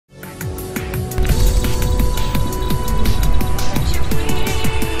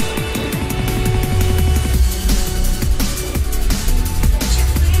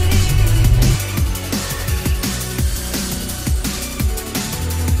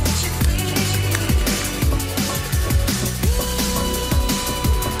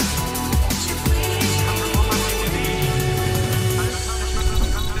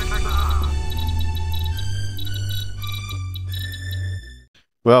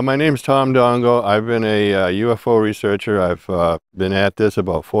Well, my name's Tom Dongo. I've been a UFO researcher. I've been at this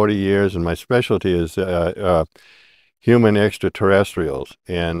about 40 years, and my specialty is human extraterrestrials.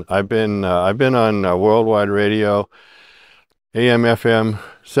 And I've been on worldwide radio, AM, FM,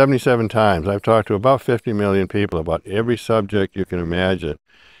 77 times. I've talked to about 50 million people about every subject you can imagine,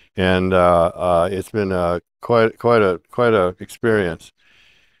 and it's been quite a experience.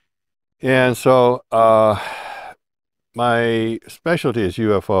 And so. My specialty is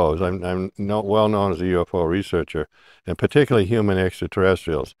UFOs. I'm well known as a UFO researcher, and particularly human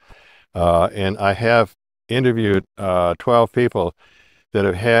extraterrestrials. And I have interviewed 12 people that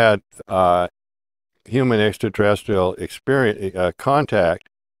have had human extraterrestrial experience contact.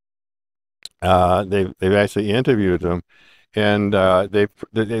 They've actually interviewed them, and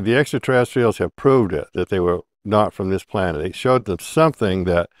the extraterrestrials have proved it, that they were not from this planet. They showed them something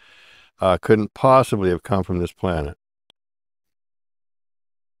that couldn't possibly have come from this planet.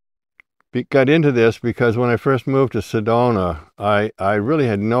 Got into this because when I first moved to Sedona, I really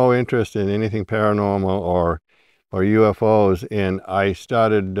had no interest in anything paranormal or UFOs, and I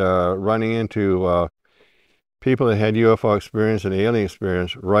started running into people that had UFO experience and alien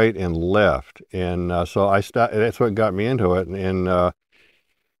experience right and left, and so that's what got me into it. And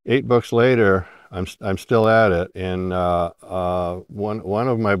 8 books later, I'm still at it, and one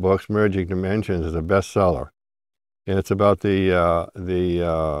of my books, Merging Dimensions, is a bestseller. And it's about the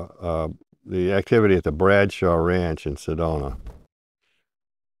activity at the Bradshaw Ranch in Sedona.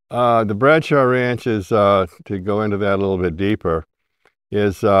 The Bradshaw Ranch is, to go into that a little bit deeper,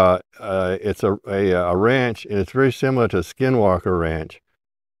 is it's a ranch, and it's very similar to Skinwalker Ranch.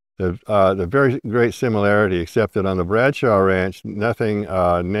 The very great similarity, except that on the Bradshaw Ranch, nothing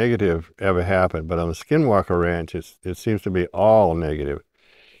negative ever happened, but on the Skinwalker Ranch, it seems to be all negative.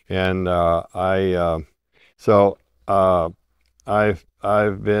 And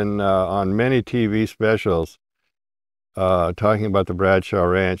I've been on many TV specials talking about the Bradshaw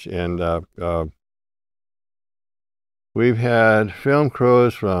Ranch, and we've had film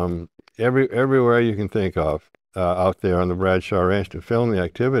crews from everywhere you can think of out there on the Bradshaw Ranch to film the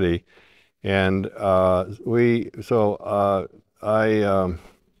activity. And oh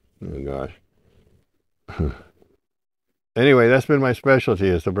gosh. Anyway, that's been my specialty,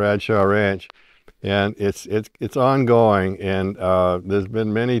 is the Bradshaw Ranch. And it's ongoing, and there's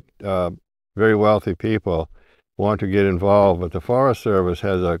been many very wealthy people want to get involved, but the Forest Service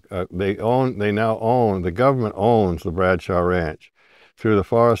has the government owns the Bradshaw Ranch through the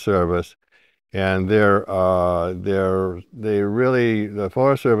Forest Service, and the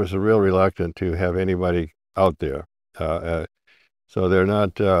Forest Service is real reluctant to have anybody out there, so they're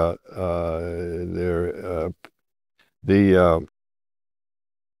not the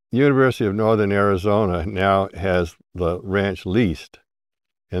University of Northern Arizona now has the ranch leased,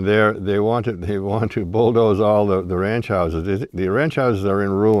 and they want to bulldoze all the ranch houses. The ranch houses are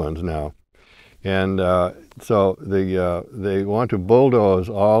in ruins now, and so they want to bulldoze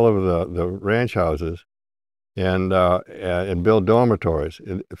all of the ranch houses and build dormitories.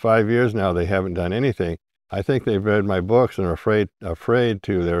 In 5 years now, they haven't done anything. I think they've read my books and are afraid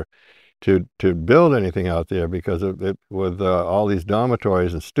to build anything out there, because with all these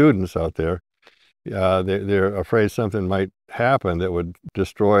dormitories and students out there, they're afraid something might happen that would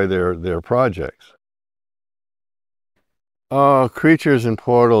destroy their projects. Oh, creatures and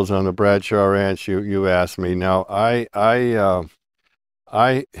portals on the Bradshaw Ranch, you asked me. Now, I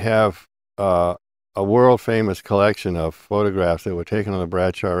have a world-famous collection of photographs that were taken on the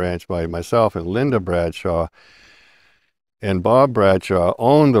Bradshaw Ranch by myself and Linda Bradshaw. And Bob Bradshaw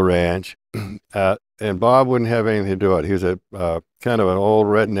owned the ranch, and Bob wouldn't have anything to do with it. He was a kind of an old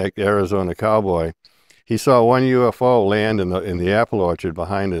redneck Arizona cowboy. He saw one UFO land in the apple orchard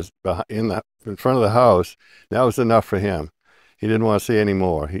in front of the house. That was enough for him. He didn't want to see any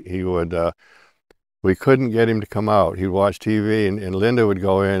more. We couldn't get him to come out. He'd watch TV, and Linda would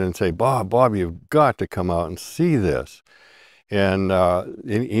go in and say, Bob, you've got to come out and see this. And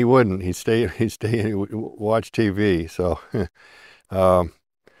he wouldn't. He'd stay and watch TV. So,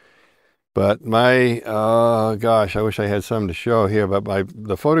 but gosh, I wish I had something to show here. But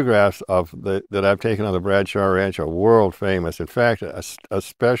the photographs that I've taken on the Bradshaw Ranch are world famous. In fact, a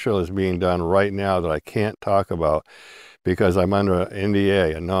special is being done right now that I can't talk about because I'm under an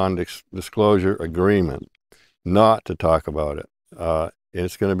NDA, a non-disclosure agreement, not to talk about it.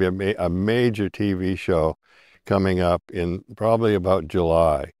 It's going to be a major TV show coming up in probably about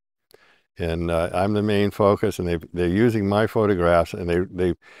July, and I'm the main focus, and they're using my photographs, and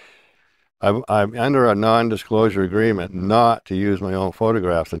I'm under a non-disclosure agreement not to use my own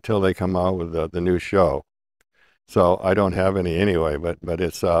photographs until they come out with the new show. So I don't have any anyway, but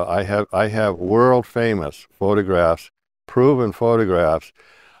it's I have world famous photographs, proven photographs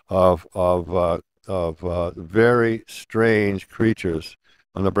of very strange creatures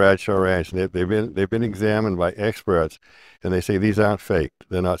on the Bradshaw Ranch. They've been examined by experts, and they say these aren't fake.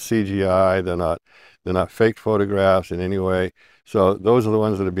 They're not CGI. They're not fake photographs in any way. So those are the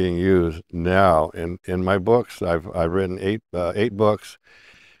ones that are being used now. In my books, I've written eight books,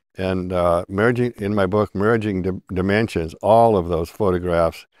 and merging in my book, Merging Dimensions. All of those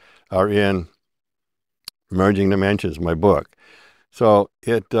photographs are in Merging Dimensions, my book. So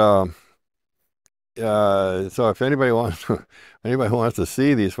so if anybody wants anybody wants to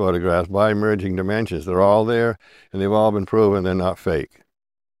see these photographs by Merging Dimensions, they're all there, and they've all been proven they're not fake.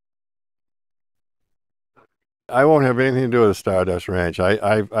 I won't have anything to do with the Stardust Ranch.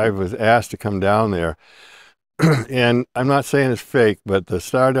 I was asked to come down there, and I'm not saying it's fake, but the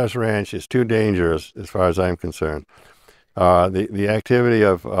Stardust Ranch is too dangerous as far as I'm concerned. The activity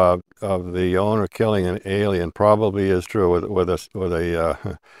of the owner killing an alien probably is true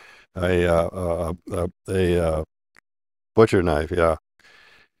a butcher knife, yeah.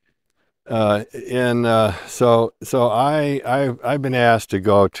 And so I've been asked to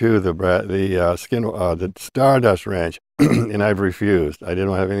go to the Stardust Ranch, and I've refused. I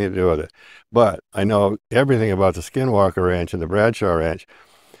didn't have anything to do with it, but I know everything about the Skinwalker Ranch and the Bradshaw Ranch.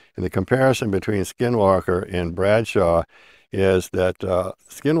 And the comparison between Skinwalker and Bradshaw is that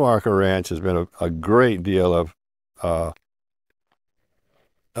Skinwalker Ranch has been a great deal of uh,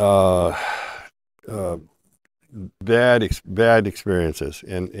 uh, uh, bad experiences,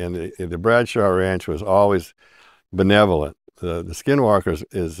 and the Bradshaw Ranch was always benevolent. The Skinwalker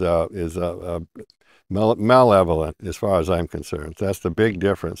is malevolent as far as I'm concerned. That's the big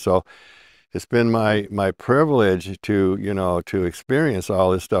difference. So it's been my privilege to to experience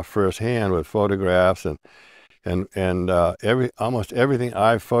all this stuff firsthand with photographs and almost everything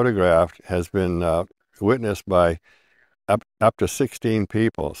I've photographed has been witnessed by up to 16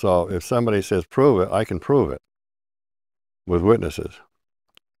 people. So if somebody says prove it, I can prove it with witnesses.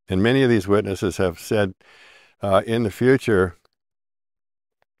 And many of these witnesses have said in the future,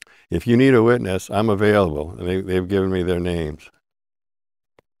 if you need a witness, I'm available, and they've given me their names.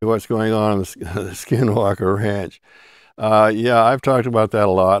 What's going on the Skinwalker Ranch? Yeah, I've talked about that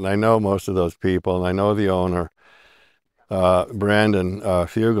a lot, and I know most of those people, and I know the owner. Brandon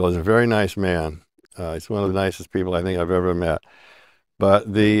Fugel is a very nice man. He's one of the nicest people I think I've ever met. But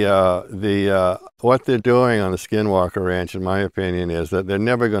what they're doing on the Skinwalker Ranch, in my opinion, is that they're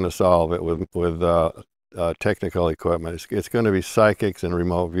never going to solve it with technical equipment. It's going to be psychics and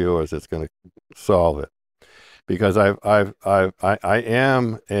remote viewers that's going to solve it. Because I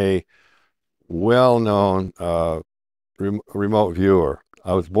am a well-known remote viewer.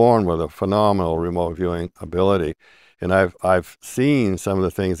 I was born with a phenomenal remote viewing ability, and I've seen some of the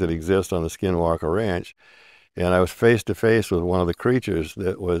things that exist on the Skinwalker Ranch, and I was face to face with one of the creatures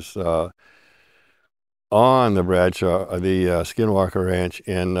that was on the Skinwalker Ranch,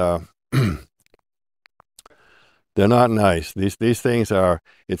 and they're not nice. These things are,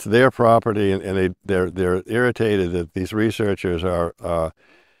 it's their property, and they're irritated that these researchers are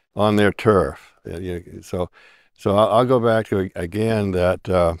on their turf. So I'll go back to again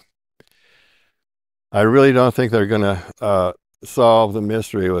that I really don't think they're going to solve the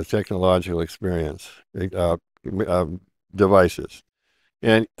mystery with technological experience devices.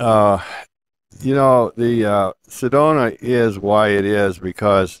 And the Sedona is why it is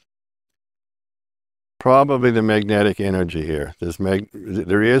because probably the magnetic energy here.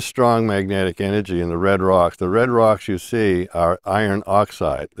 There is strong magnetic energy in the red rocks. The red rocks you see are iron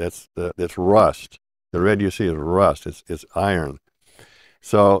oxide. That's rust. The red you see is rust. It's iron.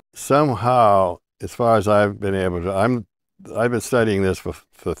 So somehow, as far as I've been able to, I've been studying this for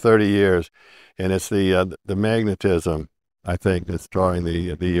 30 years, and it's the magnetism, I think, that's drawing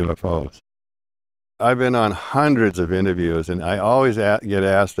the UFOs. I've been on hundreds of interviews, and I always get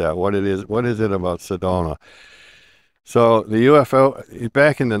asked that, what is it about Sedona? So the UFO,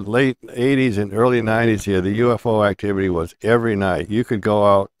 back in the late 80s and early 90s here, the UFO activity was every night. You could go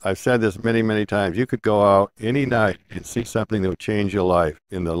out, I've said this many, many times, you could go out any night and see something that would change your life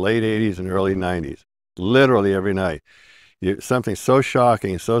in the late 80s and early 90s. Literally every night. Something so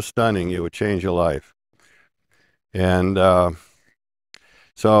shocking, so stunning, it would change your life. And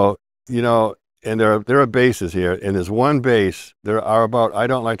so, and there are bases here, and there's one base. There are about, I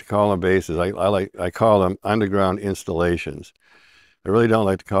don't like to call them bases. I call them underground installations. I really don't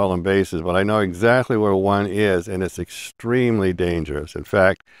like to call them bases, but I know exactly where one is, and it's extremely dangerous. In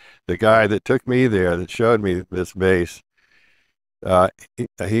fact, the guy that took me there, that showed me this base, Uh,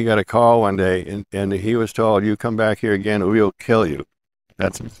 he got a call one day, and he was told, "You come back here again, and we will kill you."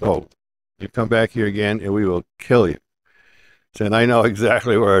 That's his hope. You come back here again, and we will kill you. And I know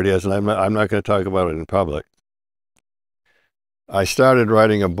exactly where it is, and I'm not going to talk about it in public. I started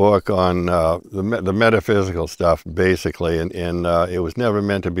writing a book on the metaphysical stuff, basically, and it was never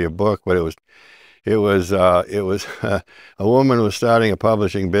meant to be a book, but it was a woman was starting a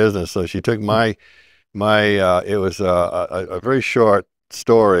publishing business, so she took it was a very short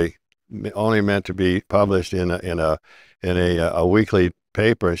story, only meant to be published in a weekly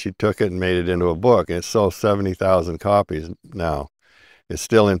paper, and she took it and made it into a book, and it sold 70,000 copies now. It's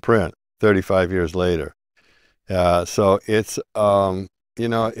still in print 35 years later. So it's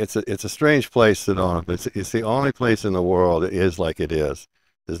it's a strange place, Sedona. It's the only place in the world that is like it is.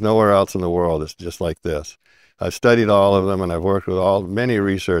 There's nowhere else in the world that's just like this. I've studied all of them, and I've worked with many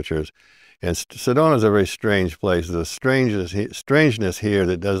researchers. And Sedona is a very strange place. There's a strangeness here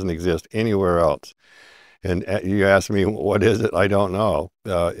that doesn't exist anywhere else. And you ask me, what is it? I don't know.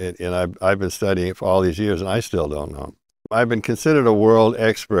 And I've been studying it for all these years, and I still don't know. I've been considered a world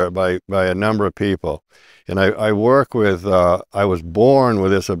expert by a number of people. And I work with, I was born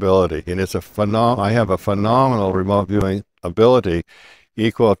with this ability, and I have a phenomenal remote viewing ability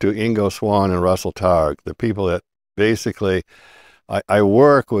equal to Ingo Swann and Russell Targ, the people that basically, I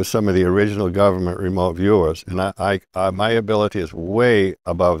work with some of the original government remote viewers, and my ability is way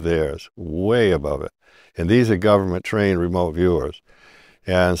above theirs, way above it. And these are government trained remote viewers.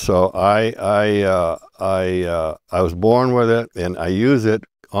 And so I was born with it, and I use it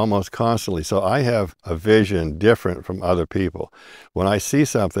almost constantly. So I have a vision different from other people. When I see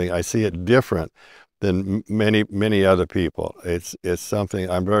something, I see it different than many other people. It's something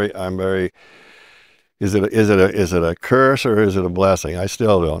I'm very. Is it a curse or is it a blessing? I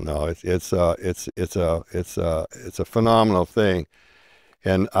still don't know. It's a phenomenal thing,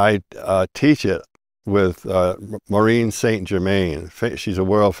 and I teach it with Maureen Saint Germain. She's a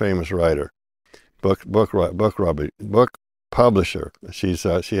world famous writer, book publisher. She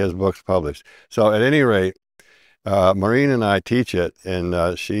has books published. So at any rate, Maureen and I teach it,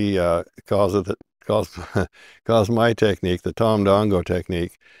 and she calls calls my technique the Tom Dongo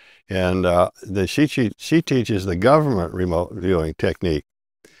technique, and she teaches the government remote viewing technique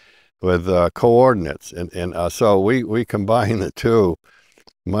with coordinates, and so we combine the two.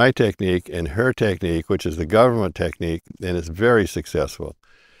 My technique and her technique, which is the government technique, and it's very successful.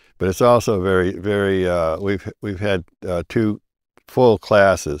 But it's also very. We've had 2 full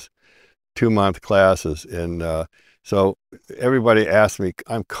classes, 2-month classes, and so everybody asks me.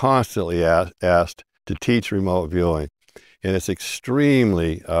 I'm constantly asked to teach remote viewing, and it's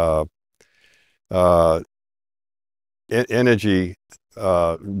extremely energy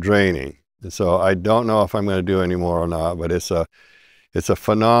draining. And so I don't know if I'm going to do any more or not. But it's a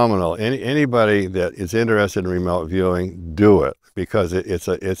phenomenal. Anybody that is interested in remote viewing, do it, because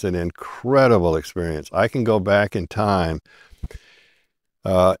it's an incredible experience. I can go back in time,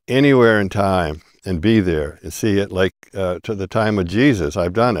 anywhere in time, and be there and see it, like to the time of Jesus.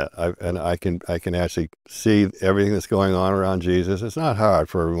 I've done it, and I can actually see everything that's going on around Jesus. It's not hard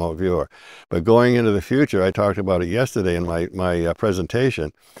for a remote viewer, but going into the future, I talked about it yesterday in my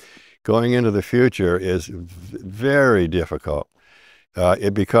presentation. Going into the future is very difficult.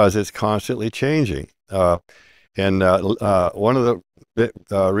 Because it's constantly changing. And one of the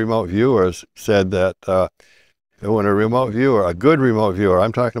remote viewers said that when a good remote viewer,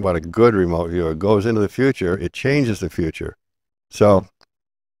 I'm talking about a good remote viewer, goes into the future, it changes the future. So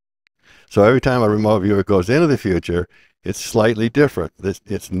every time a remote viewer goes into the future, it's slightly different.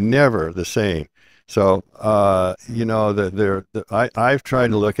 It's never the same. So, I've tried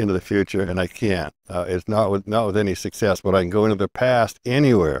to look into the future, and I can't. It's not with any success, but I can go into the past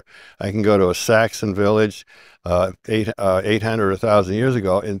anywhere. I can go to a Saxon village 800 or 1,000 years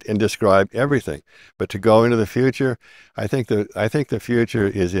ago and describe everything. But to go into the future, I think the future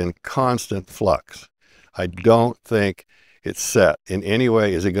is in constant flux. I don't think it's set in any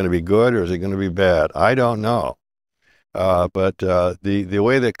way. Is it going to be good or is it going to be bad? I don't know. But the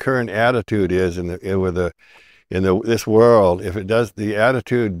way the current attitude is in this world, if the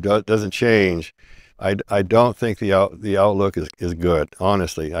attitude doesn't change, I don't think the outlook is good.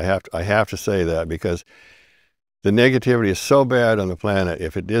 Honestly, I have to say that, because the negativity is so bad on the planet.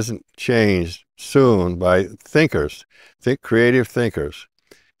 If it isn't changed soon by thinkers, creative thinkers,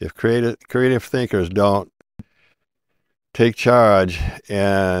 if creative thinkers don't take charge,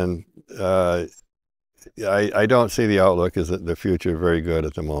 and I don't see the outlook as the future very good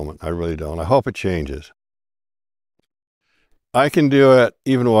at the moment. I really don't. I hope it changes. I can do it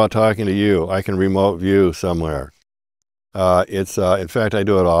even while talking to you. I can remote view somewhere. In fact, I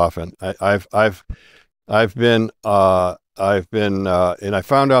do it often. And I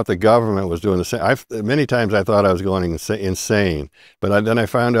found out the government was doing the same. Many times I thought I was going insane, but then I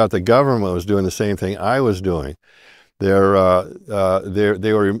found out the government was doing the same thing I was doing. They were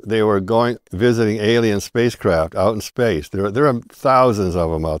going visiting alien spacecraft out in space. There are thousands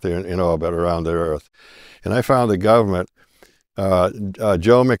of them out there in orbit around the Earth, and I found the government.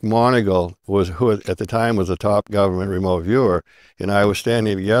 Joe McMonigal who at the time was a top government remote viewer, and I was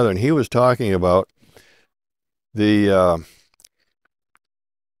standing together, and he was talking about the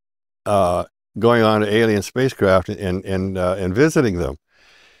going on to alien spacecraft and visiting them.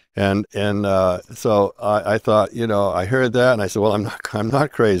 And so I thought, I heard that, and I said, well, I'm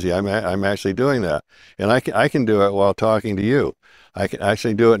not crazy. I'm actually doing that, and I can do it while talking to you. I can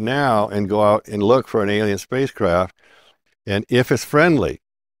actually do it now and go out and look for an alien spacecraft, and if it's friendly,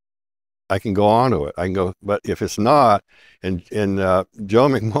 I can go on to it. I can go, but if it's not, and Joe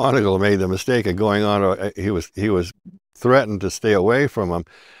McMonigal made the mistake of going on to, he was threatened to stay away from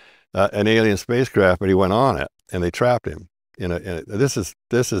an alien spacecraft, but he went on it, and they trapped him. This is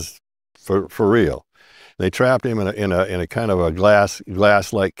for real. They trapped him in a kind of a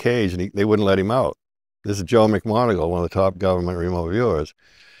glass-like cage, and they wouldn't let him out. This is Joe McMonigal, one of the top government remote viewers,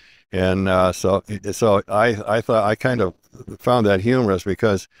 and so I thought, I kind of found that humorous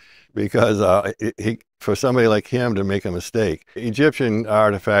because for somebody like him to make a mistake. Egyptian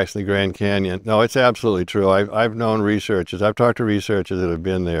artifacts in the Grand Canyon. No, it's absolutely true. I've known researchers. I've talked to researchers that have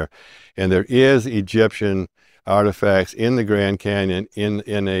been there, and there is Egyptian artifacts in the Grand Canyon in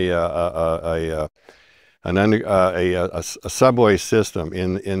a subway system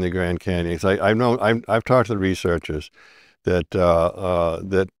in the Grand Canyon. So I've talked to the researchers that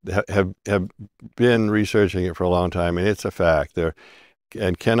have been researching it for a long time, and it's a fact.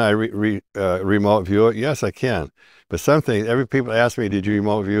 And can I remote view it? Yes, I can. But every people ask me, did you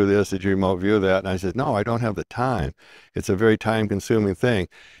remote view this? Did you remote view that? And I said, no, I don't have the time. It's a very time-consuming thing.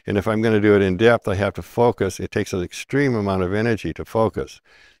 And if I'm going to do it in depth, I have to focus. It takes an extreme amount of energy to focus.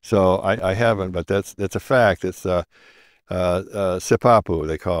 So I haven't, but that's a fact. It's Sipapu,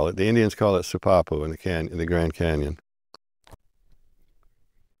 they call it. The Indians call it Sipapu in the Grand Canyon.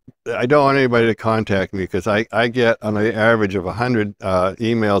 I don't want anybody to contact me because I get on the average of 100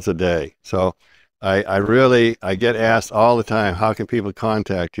 emails a day. So I get asked all the time, how can people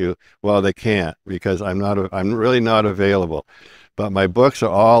contact you? Well, they can't, because I'm really not available. But my books are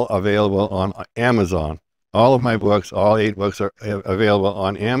all available on Amazon. All of my books, all 8 books, are available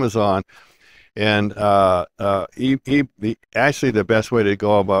on Amazon. And actually, the best way to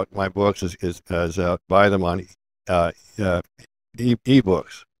go about my books is buy them on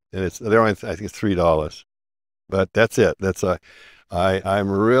ebooks. And they're only, I think it's $3, but that's it. I'm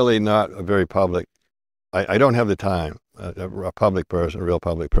really not a very public. I don't have the time. A public person, a real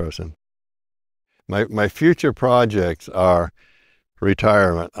public person. My future projects are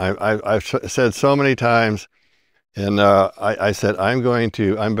retirement. I've said so many times, and I said I'm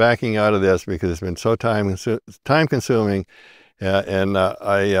backing out of this because it's been so time consuming, and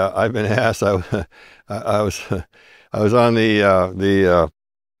I've been asked. I was on the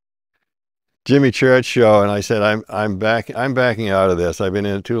Jimmy Church show, and I said I'm backing out of this. I've been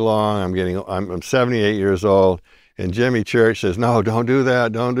in it too long. I'm 78 years old, and Jimmy Church says, no, don't do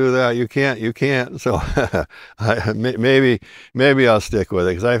that, you can't. So maybe I'll stick with it,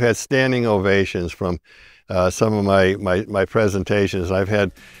 because I've had standing ovations from some of my presentations. I've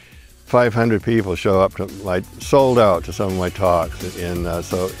had 500 people show up sold out to some of my talks, and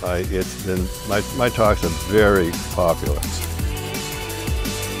so it's been my talks are very popular.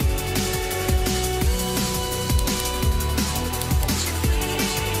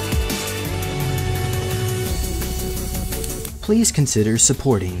 Please consider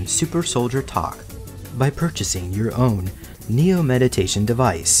supporting Super Soldier Talk by purchasing your own Neo Meditation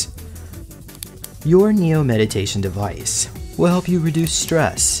device. Your Neo Meditation device will help you reduce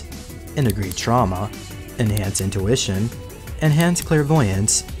stress, integrate trauma, enhance intuition, enhance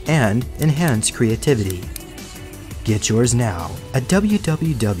clairvoyance, and enhance creativity. Get yours now at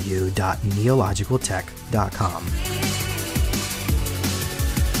www.neologicaltech.com.